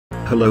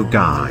Hello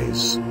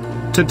guys.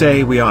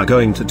 Today we are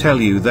going to tell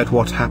you that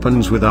what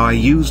happens with our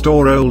used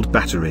or old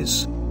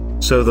batteries.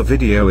 So the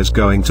video is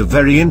going to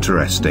very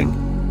interesting.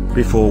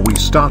 Before we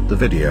start the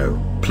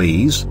video,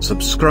 please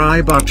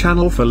subscribe our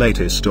channel for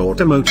latest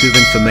automotive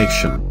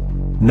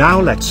information.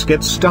 Now let's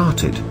get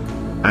started.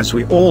 As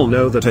we all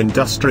know that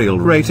industrial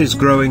rate is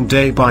growing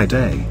day by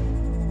day.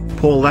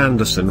 Paul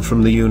Anderson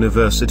from the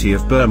University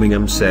of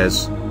Birmingham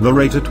says, the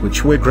rate at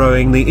which we're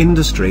growing the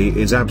industry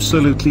is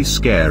absolutely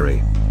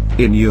scary.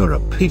 In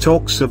Europe he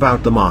talks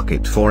about the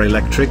market for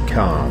electric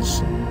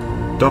cars.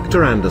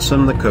 Dr.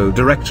 Anderson, the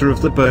co-director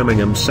of the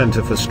Birmingham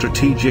Center for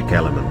Strategic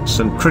Elements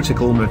and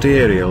Critical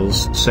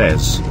Materials,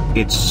 says,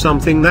 it's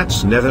something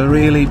that's never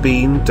really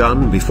been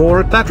done before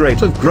at that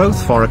rate of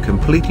growth for a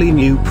completely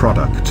new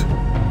product.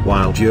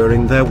 While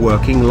during their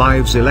working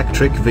lives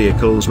electric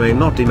vehicles may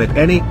not emit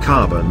any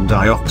carbon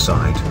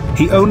dioxide,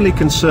 he only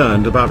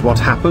concerned about what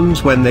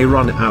happens when they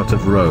run out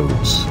of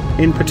roads,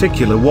 in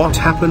particular what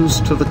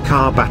happens to the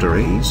car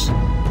batteries.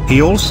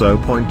 He also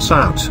points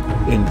out,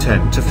 in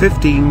 10 to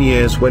 15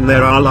 years when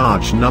there are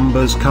large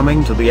numbers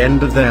coming to the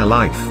end of their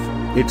life,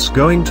 it's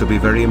going to be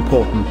very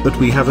important that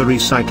we have a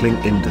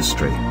recycling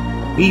industry.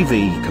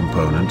 EV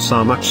components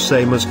are much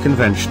same as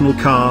conventional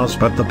cars,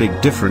 but the big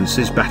difference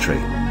is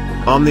battery.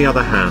 On the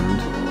other hand,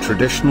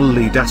 traditional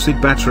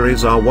lead-acid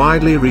batteries are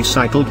widely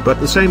recycled, but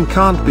the same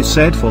can't be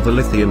said for the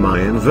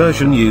lithium-ion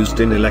version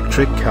used in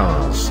electric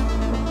cars.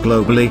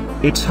 Globally,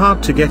 it's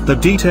hard to get the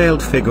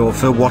detailed figure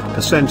for what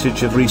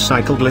percentage of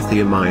recycled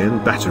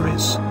lithium-ion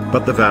batteries,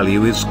 but the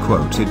value is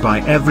quoted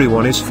by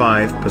everyone is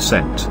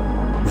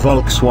 5%.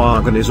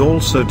 Volkswagen is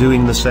also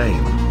doing the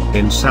same.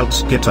 In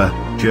Salzgitter,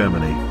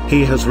 Germany,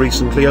 he has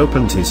recently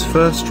opened his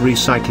first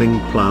recycling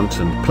plant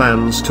and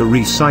plans to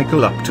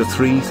recycle up to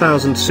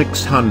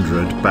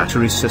 3,600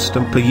 battery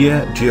systems per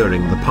year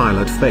during the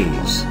pilot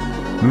phase.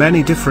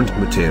 Many different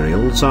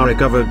materials are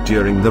recovered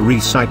during the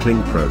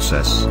recycling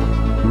process.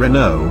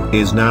 Renault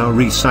is now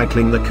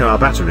recycling the car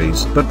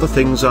batteries, but the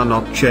things are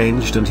not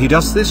changed, and he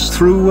does this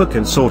through a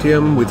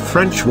consortium with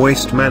French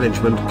waste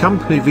management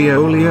company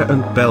Veolia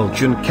and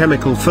Belgian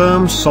chemical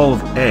firm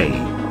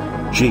Solvay.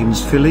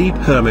 Jean-Philippe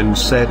Herman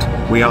said,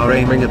 we are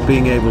aiming at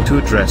being able to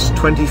address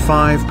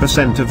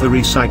 25% of the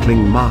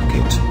recycling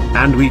market,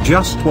 and we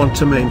just want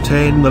to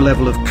maintain the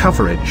level of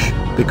coverage,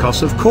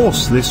 because of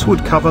course this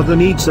would cover the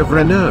needs of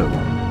Renault.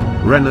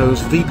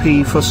 Renault's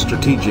VP for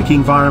Strategic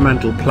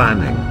Environmental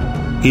Planning.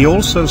 He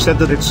also said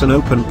that it's an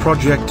open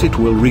project, it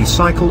will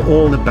recycle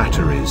all the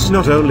batteries,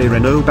 not only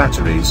Renault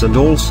batteries and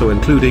also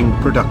including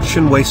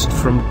production waste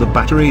from the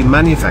battery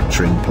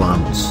manufacturing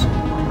plants.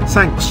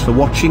 Thanks for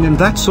watching, and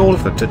that's all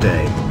for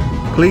today.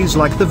 Please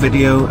like the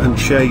video and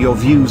share your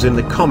views in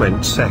the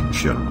comment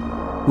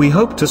section. We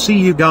hope to see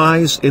you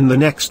guys in the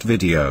next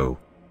video.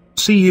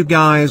 See you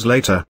guys later.